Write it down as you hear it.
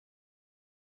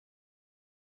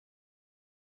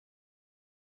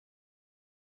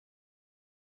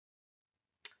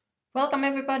Welcome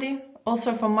everybody.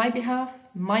 Also from my behalf,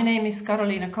 my name is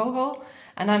Karoliina Koho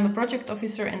and I'm a project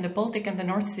officer in the Baltic and the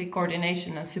North Sea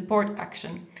Coordination and Support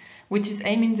Action, which is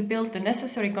aiming to build the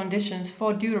necessary conditions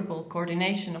for durable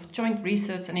coordination of joint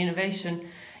research and innovation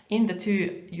in the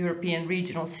two European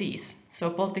regional seas, so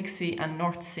Baltic Sea and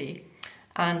North Sea,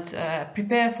 and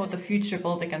prepare for the future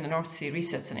Baltic and the North Sea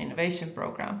Research and Innovation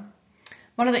Programme.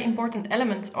 One of the important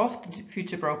elements of the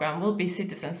future programme will be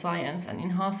citizen science and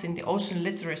enhancing the ocean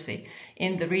literacy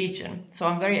in the region. So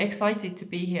I'm very excited to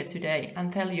be here today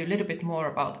and tell you a little bit more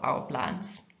about our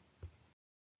plans.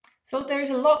 So there is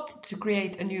a lot to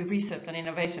create a new research and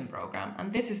innovation programme,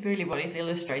 and this is really what is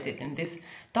illustrated in this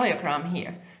diagram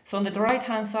here. So on the right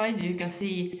hand side you can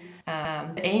see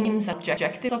the aims and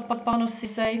objectives of BANOS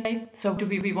CSA. So what do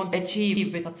we want to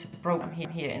achieve with such a programme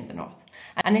here in the north?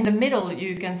 And in the middle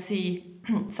you can see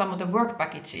some of the work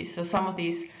packages, so some of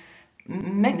these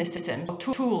mechanisms or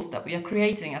tools that we are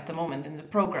creating at the moment in the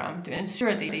programme to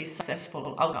ensure these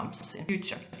successful outcomes in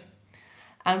future.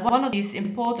 And one of these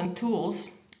important tools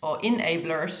or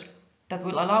enablers that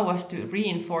will allow us to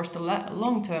reinforce the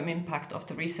long-term impact of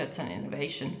the research and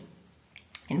innovation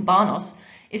in BANOS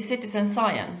is citizen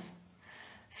science.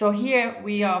 So here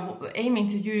we are aiming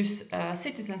to use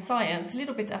citizen science a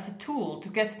little bit as a tool to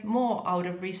get more out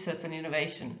of research and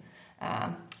innovation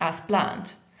as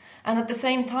planned. And at the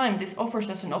same time, this offers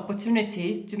us an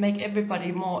opportunity to make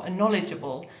everybody more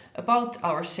knowledgeable about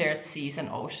our shared seas and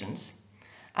oceans,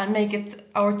 and make it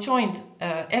our joint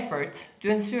effort to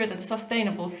ensure that the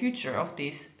sustainable future of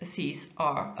these seas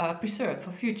are preserved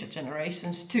for future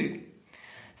generations too.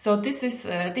 So these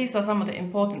are some of the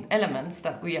important elements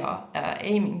that we are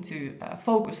aiming to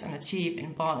focus and achieve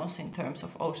in BANOS in terms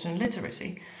of ocean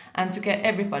literacy, and to get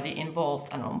everybody involved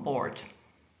and on board.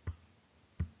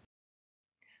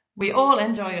 We all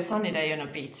enjoy a sunny day on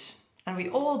a beach, and we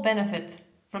all benefit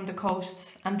from the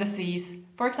coasts and the seas,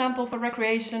 for example for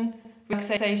recreation,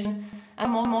 relaxation,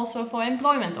 and also for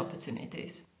employment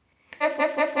opportunities.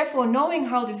 Therefore, knowing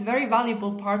how this very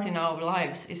valuable part in our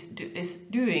lives is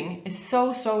doing is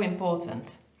so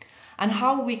important, and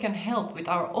how we can help with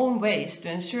our own ways to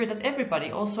ensure that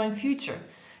everybody also in future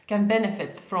can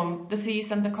benefit from the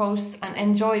seas and the coasts and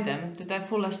enjoy them to their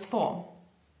fullest form.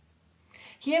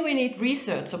 Here we need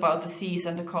research about the seas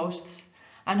and the coasts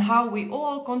and how we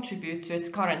all contribute to its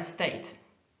current state.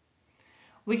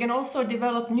 We can also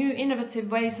develop new innovative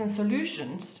ways and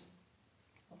solutions,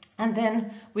 and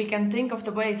then we can think of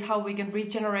the ways how we can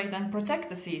regenerate and protect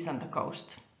the seas and the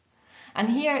coast. And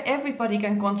here everybody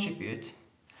can contribute.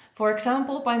 For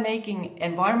example, by making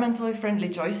environmentally friendly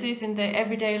choices in their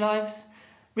everyday lives,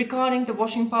 regarding the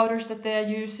washing powders that they are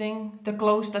using, the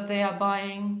clothes that they are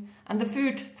buying, and the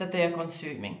food that they are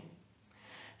consuming.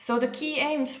 So the key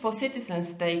aims for citizens'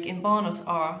 stake in BANOS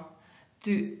are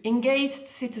to engage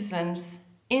citizens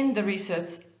in the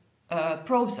research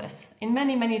process in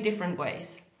many different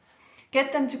ways.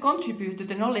 Get them to contribute to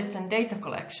the knowledge and data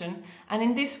collection, and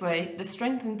in this way they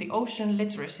strengthen the ocean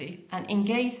literacy and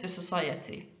engage the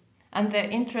society and their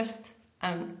interest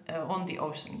on the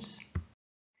oceans.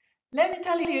 Let me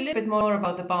tell you a little bit more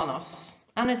about the BANOS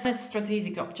and its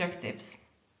strategic objectives.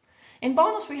 In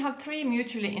BANOS we have three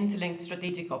mutually interlinked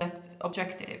strategic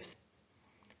objectives: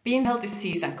 being healthy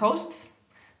seas and coasts,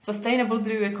 sustainable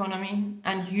blue economy,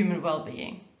 and human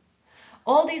well-being.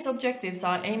 All these objectives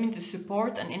are aiming to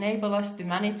support and enable us to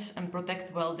manage and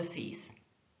protect well the seas.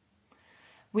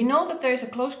 We know that there is a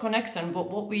close connection with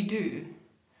what we do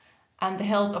and the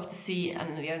health of the sea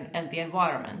and the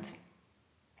environment,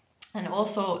 and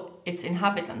also its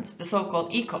inhabitants, the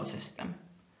so-called ecosystem.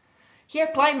 Here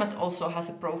climate also has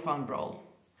a profound role,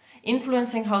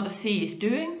 influencing how the sea is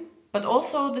doing, but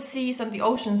also the seas and the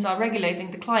oceans are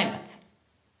regulating the climate.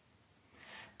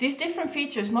 These different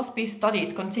features must be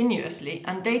studied continuously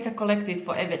and data collected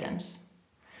for evidence,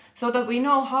 so that we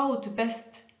know how to best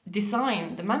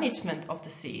design the management of the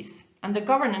seas and the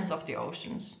governance of the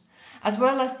oceans, as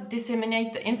well as to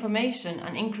disseminate the information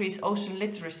and increase ocean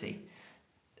literacy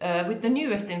with the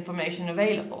newest information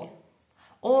available,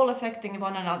 all affecting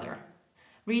one another,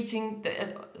 reaching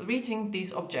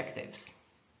these objectives.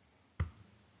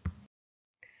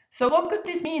 So what could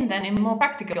this mean then in more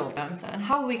practical terms, and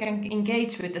how we can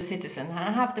engage with the citizen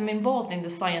and have them involved in the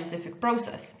scientific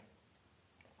process?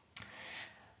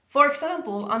 For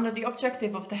example, under the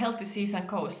objective of the healthy seas and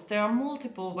coasts, there are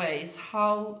multiple ways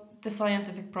how the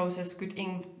scientific process could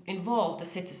involve the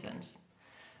citizens.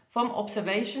 From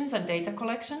observations and data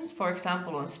collections, for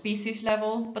example on species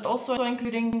level, but also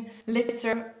including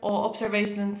literature or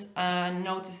observations and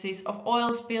notices of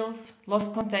oil spills,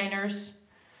 lost containers,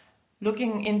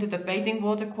 looking into the bathing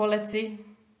water quality,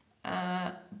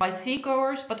 by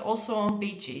seagoers, but also on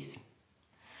beaches.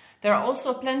 There are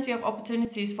also plenty of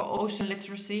opportunities for ocean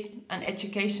literacy and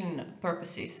education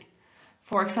purposes.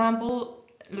 For example,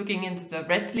 looking into the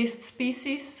red list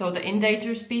species, so the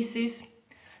endangered species,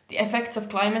 the effects of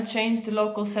climate change to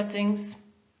local settings,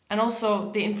 and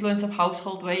also the influence of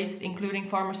household waste, including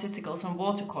pharmaceuticals and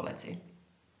water quality.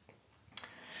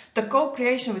 The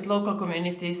co-creation with local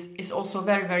communities is also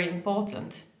very, very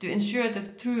important to ensure the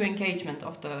true engagement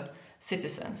of the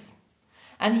citizens.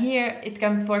 And here it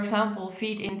can, for example,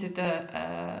 feed into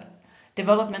the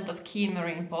development of key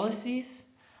marine policies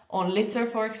on litter,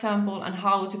 for example, and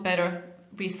how to better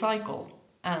recycle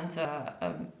and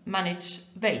manage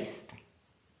waste.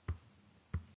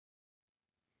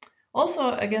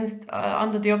 Also,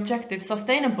 under the objective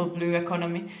sustainable blue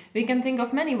economy, we can think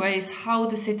of many ways how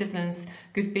the citizens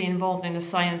could be involved in the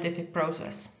scientific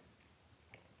process.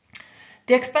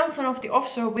 The expansion of the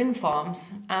offshore wind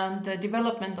farms and the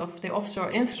development of the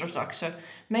offshore infrastructure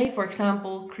may, for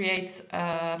example, create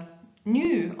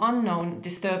new unknown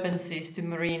disturbances to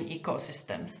marine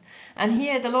ecosystems. And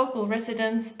here the local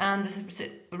residents and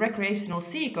the recreational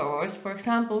seagoers, for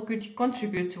example, could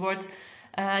contribute towards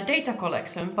data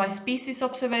collection by species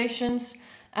observations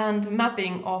and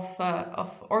mapping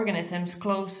of organisms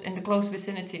in the close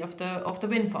vicinity of the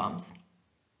wind farms.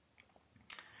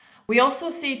 We also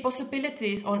see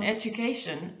possibilities on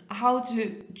education, how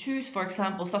to choose, for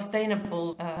example,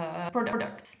 sustainable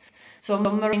products, so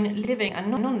marine living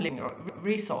and non-living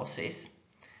resources.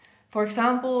 For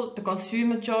example, the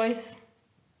consumer choice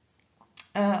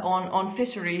on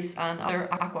fisheries and other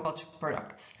aquaculture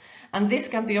products. And this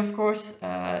can be, of course,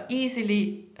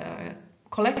 easily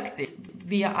collected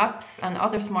via apps and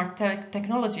other smart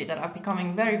technology that are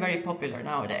becoming very, very popular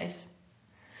nowadays.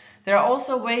 There are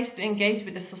also ways to engage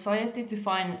with the society to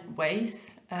find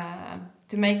ways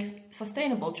to make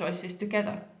sustainable choices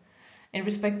together in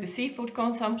respect to seafood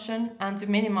consumption and to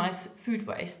minimize food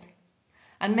waste,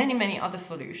 and many, many other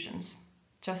solutions,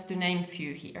 just to name a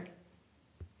few here.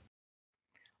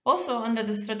 Also, under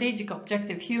the strategic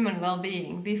objective human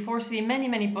well-being, we foresee many,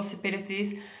 many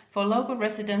possibilities for local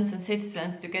residents and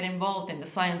citizens to get involved in the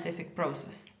scientific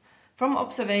process, from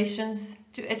observations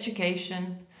to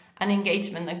education and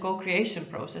engagement and co-creation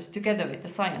process together with the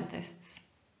scientists.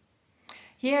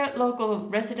 Here, local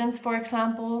residents, for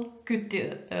example, could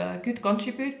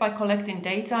contribute by collecting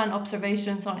data and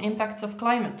observations on impacts of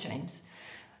climate change,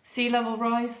 sea level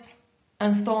rise,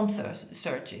 and storm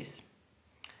surges.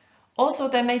 Also,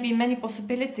 there may be many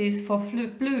possibilities for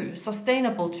blue,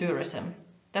 sustainable tourism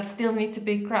that still need to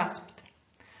be grasped.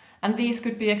 And these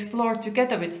could be explored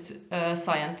together with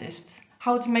scientists,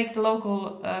 how to make the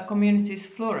local communities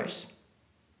flourish.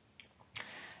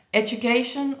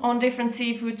 Education on different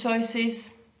seafood choices,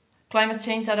 climate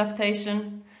change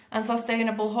adaptation, and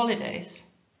sustainable holidays.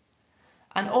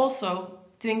 And also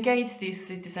to engage these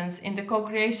citizens in the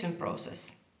co-creation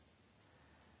process,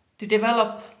 to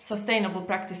develop sustainable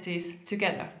practices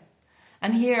together.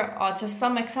 And here are just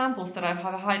some examples that I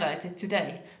have highlighted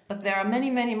today, but there are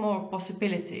many, many more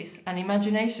possibilities, and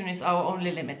imagination is our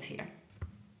only limit here.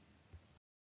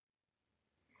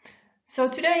 So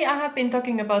today I have been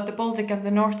talking about the Baltic and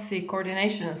the North Sea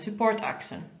Coordination and Support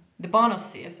Action, the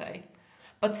BANOS CSA.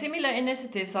 But similar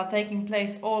initiatives are taking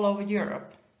place all over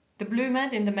Europe. The Blue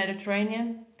Med in the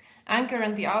Mediterranean, Anca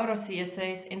and the Aura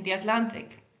CSAs in the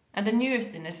Atlantic, and the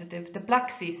newest initiative, the Black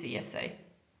Sea CSA,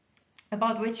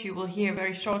 about which you will hear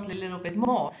very shortly a little bit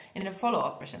more in a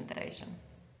follow-up presentation.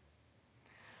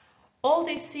 All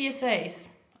these CSAs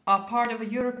are part of a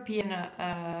European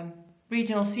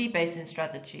regional sea basin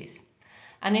strategies,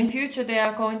 and in future they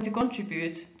are going to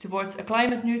contribute towards a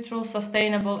climate-neutral,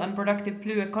 sustainable and productive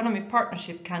blue economy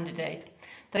partnership candidate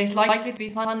that is likely to be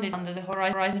funded under the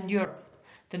Horizon Europe,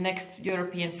 the next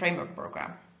European framework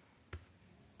program.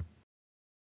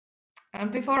 And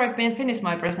before I finish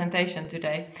my presentation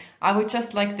today, I would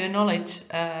just like to acknowledge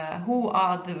who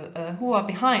are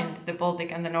behind the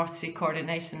Baltic and the North Sea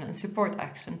Coordination and Support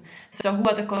Action. So who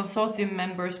are the consortium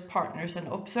members, partners and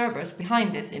observers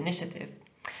behind this initiative.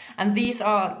 And these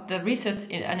are the research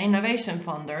and innovation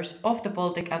funders of the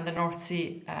Baltic and the North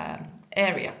Sea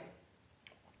area.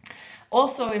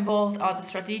 Also involved are the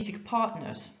strategic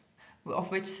partners,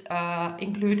 of which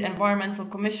include environmental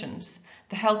commissions,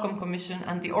 the HELCOM Commission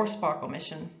and the ORSPAR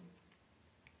Commission,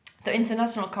 the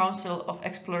International Council of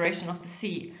Exploration of the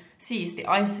Seas, the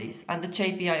ICES, and the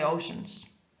JPI Oceans.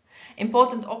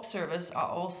 Important observers are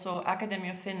also Academy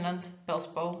of Finland,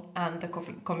 PELSPO, and the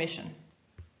Commission.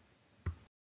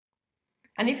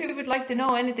 And if you would like to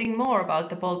know anything more about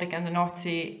the Baltic and the North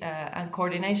Sea and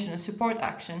Coordination and Support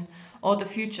Action, or the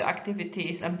future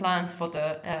activities and plans for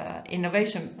the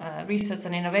research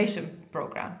and innovation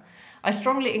program. I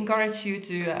strongly encourage you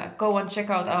to go and check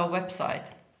out our website.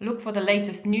 Look for the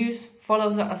latest news, follow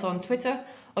us on Twitter,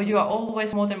 or you are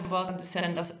always more than welcome to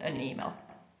send us an email.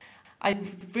 I'd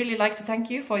really like to thank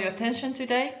you for your attention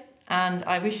today, and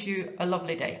I wish you a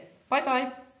lovely day.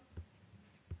 Bye-bye.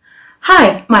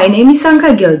 Hi, my name is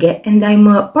Anca Gheorghe and I'm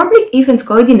a Public Events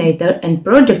Coordinator and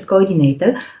Project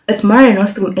Coordinator at Mare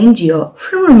Nostrum NGO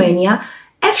from Romania,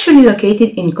 actually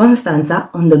located in Constanța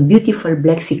on the beautiful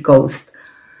Black Sea coast.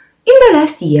 In the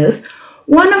last years,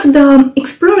 one of the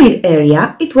explored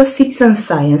area, it was citizen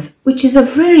science, which is a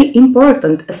very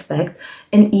important aspect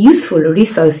and useful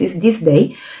resources this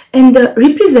day and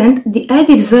represent the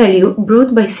added value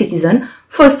brought by citizens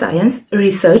for science,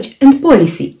 research and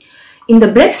policy. In the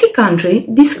Black Sea country,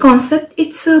 this concept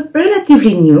is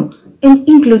relatively new and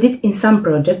included in some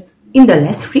projects in the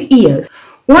last 3 years.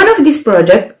 One of these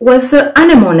projects was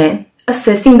Anemone,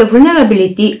 assessing the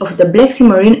vulnerability of the Black Sea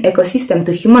marine ecosystem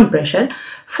to human pressure,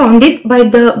 funded by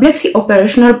the Black Sea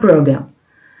Operational Program.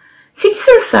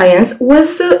 Citizen science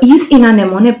was used in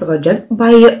Anemone project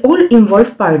by all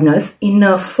involved partners in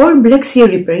 4 Black Sea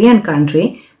riparian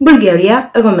countries,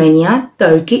 Bulgaria, Romania,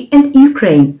 Turkey and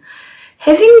Ukraine.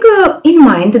 Having in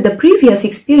mind the previous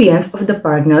experience of the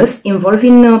partners involved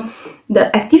in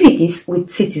the activities with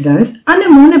citizens,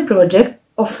 Anemone project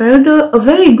offered a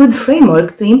very good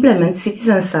framework to implement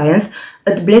citizen science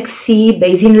at Black Sea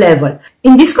basin level.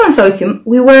 In this consortium,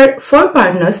 we were 4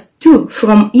 partners, 2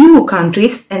 from EU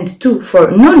countries and 2 for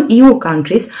non-EU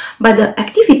countries, but the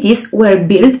activities were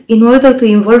built in order to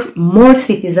involve more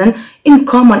citizens in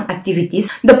common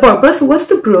activities. The purpose was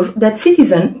to prove that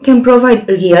citizens can provide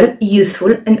real,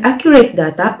 useful and accurate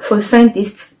data for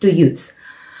scientists to use.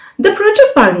 The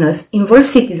project partners involve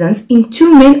citizens in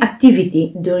 2 main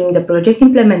activities during the project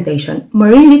implementation: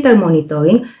 marine litter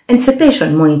monitoring and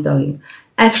cetacean monitoring.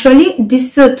 Actually,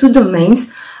 these 2 domains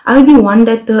are the ones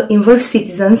that involve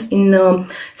citizens in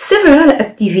several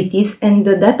activities and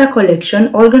data collection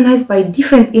organized by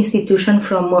different institutions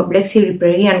from Black Sea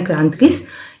riparian countries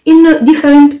in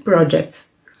different projects.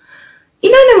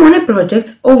 In Anemone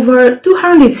projects, over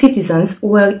 200 citizens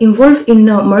were involved in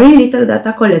marine litter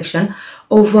data collection.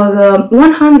 Over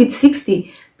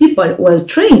 160 people were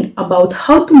trained about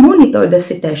how to monitor the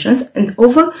cetaceans and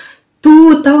over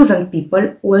 2,000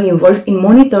 people were involved in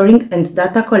monitoring and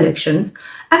data collection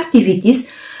activities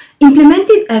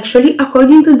implemented actually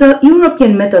according to the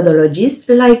European methodologies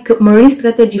like Marine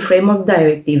Strategy Framework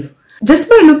Directive. Just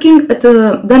by looking at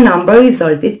the number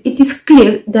resulted, it is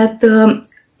clear that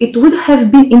it would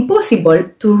have been impossible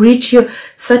to reach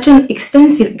such an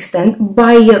extensive extent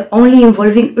by only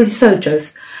involving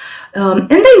researchers. And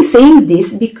I'm saying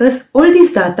this because all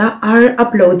these data are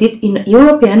uploaded in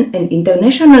European and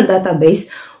international database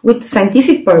with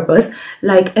scientific purpose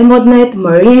like EMODNet,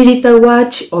 Marine Litter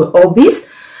Watch or OBIS.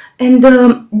 And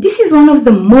this is one of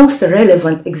the most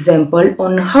relevant examples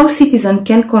on how citizens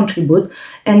can contribute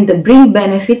and bring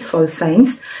benefit for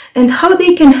science and how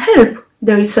they can help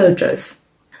the researchers.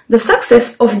 The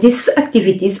success of these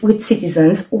activities with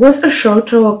citizens was assured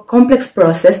through a complex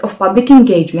process of public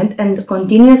engagement and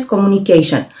continuous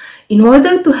communication. In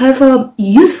order to have a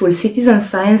useful citizen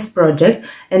science project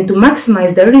and to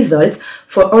maximize the results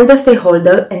for all the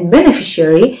stakeholders and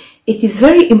beneficiaries, it is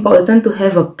very important to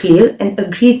have a clear and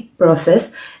agreed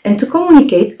process and to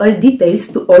communicate all details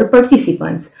to all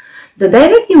participants. The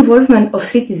direct involvement of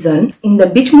citizens in the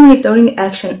beach monitoring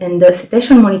action and the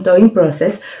cetacean monitoring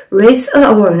process raised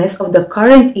awareness of the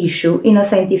current issue in a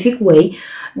scientific way,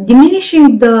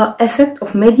 diminishing the effect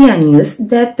of media news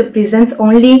that presents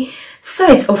only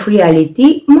sides of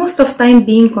reality, most of the time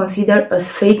being considered as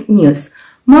fake news.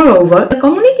 Moreover, the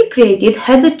community created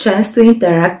had the chance to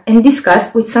interact and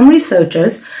discuss with some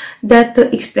researchers that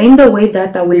explain the way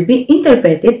data will be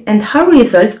interpreted and how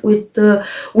results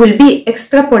will be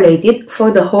extrapolated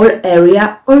for the whole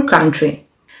area or country.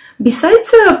 Besides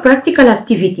practical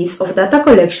activities of data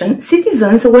collection,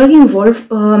 citizens were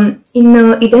involved in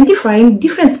identifying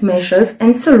different measures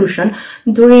and solutions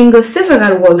during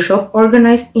several workshops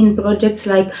organized in projects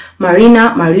like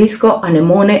Marina, Marlisco,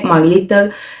 Anemone,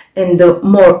 Marlitter, and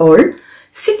more all.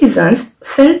 Citizens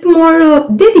felt more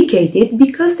dedicated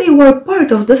because they were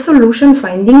part of the solution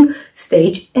finding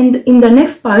stage, and in the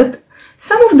next part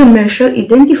some of the measures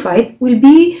identified will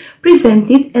be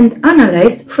presented and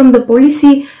analyzed from the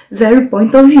policy value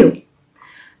point of view.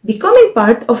 Becoming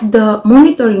part of the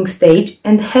monitoring stage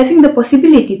and having the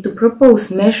possibility to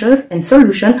propose measures and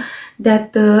solutions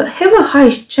that have a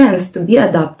high chance to be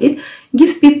adopted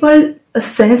give people a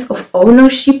sense of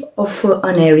ownership of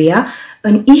an area,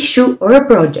 an issue or a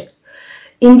project.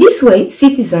 In this way,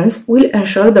 citizens will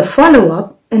ensure the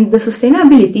follow-up and the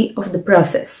sustainability of the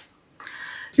process.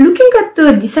 Looking at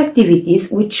these activities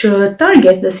which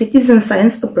target the citizen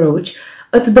science approach,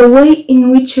 at the way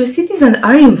in which citizens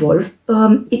are involved,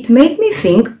 it made me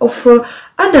think of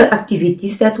other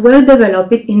activities that were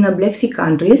developed in Black Sea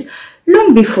countries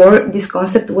long before this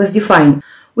concept was defined.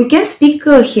 We can speak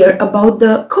here about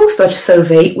the Coast Watch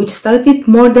survey, which started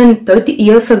more than 30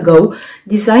 years ago,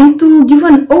 designed to give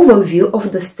an overview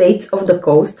of the states of the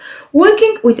coast,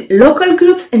 working with local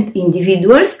groups and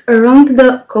individuals around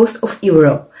the coast of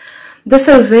Europe. The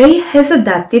survey has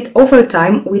adapted over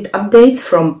time with updates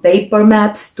from paper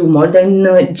maps to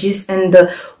modern GIS and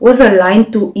was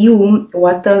aligned to EU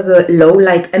water law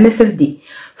like MSFD.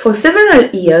 For several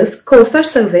years, Coast Watch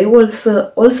survey was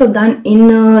also done in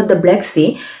the Black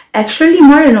Sea. Actually,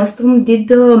 Mare Nostrum did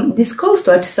this Coast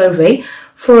Watch survey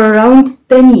for around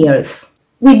 10 years.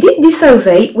 We did this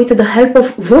survey with the help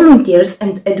of volunteers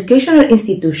and educational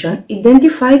institutions,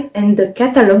 identified and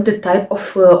catalogued the type of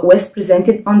waste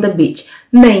presented on the beach.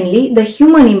 Mainly, the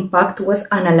human impact was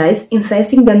analyzed in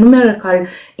facing the numerical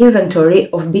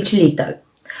inventory of beach litter.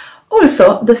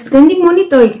 Also, the Standing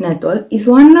Monitoring Network is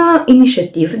one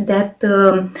initiative that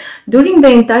during the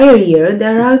entire year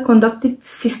there are conducted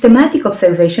systematic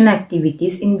observation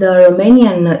activities in the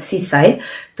Romanian seaside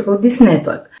through this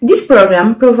network. This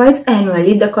program provides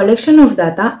annually the collection of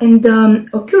data and the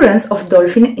occurrence of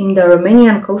dolphin in the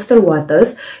Romanian coastal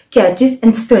waters, catches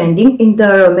and stranding in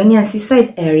the Romanian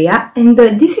seaside area, and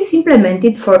this is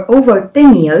implemented for over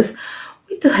 10 years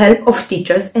with the help of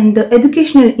teachers and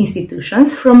educational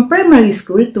institutions from primary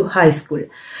school to high school.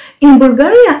 In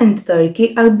Bulgaria and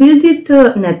Turkey are built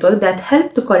networks that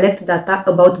help to collect data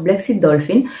about Black Sea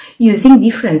dolphin using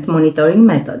different monitoring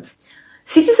methods.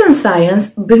 Citizen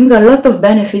science brings a lot of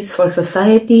benefits for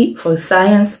society, for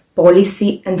science,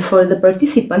 policy, and for the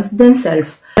participants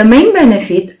themselves. The main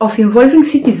benefit of involving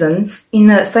citizens in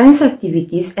science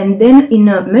activities and then in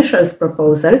a measures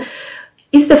proposal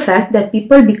is the fact that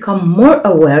people become more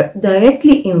aware,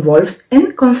 directly involved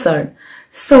and concerned.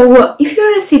 So if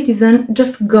you're a citizen,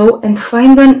 just go and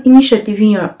find an initiative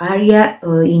in your area,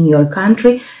 in your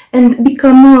country, and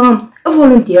become a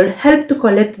volunteer, help to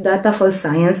collect data for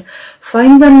science,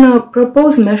 find a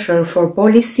proposed measure for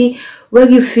policy where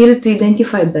you feel to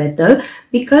identify better,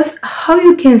 because how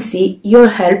you can see your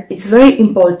help is very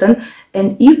important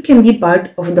and you can be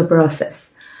part of the process.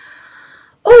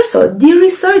 Also, dear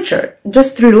researcher,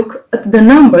 just look at the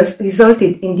numbers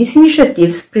resulted in these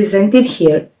initiatives presented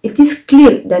here. It is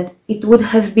clear that it would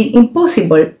have been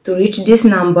impossible to reach this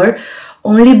number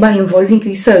only by involving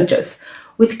researchers.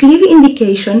 With clear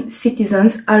indication,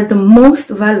 citizens are the most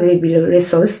valuable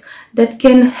resource that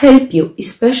can help you,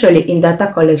 especially in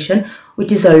data collection,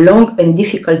 which is a long and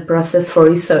difficult process for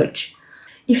research.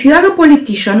 If you are a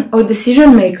politician or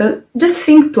decision maker, just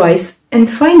think twice and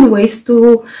find ways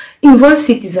to involve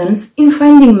citizens in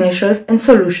finding measures and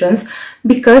solutions,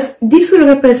 because this will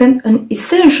represent an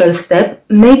essential step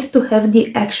made to have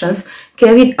the actions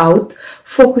carried out,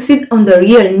 focusing on the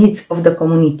real needs of the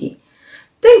community.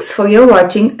 Thanks for your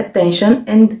watching attention,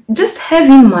 and just have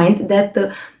in mind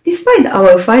that despite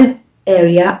our file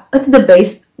area, at the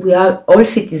base we are all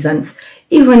citizens,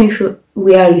 even if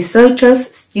we are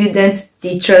researchers, students,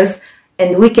 teachers,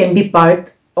 and we can be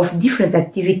part of different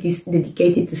activities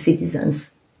dedicated to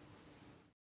citizens.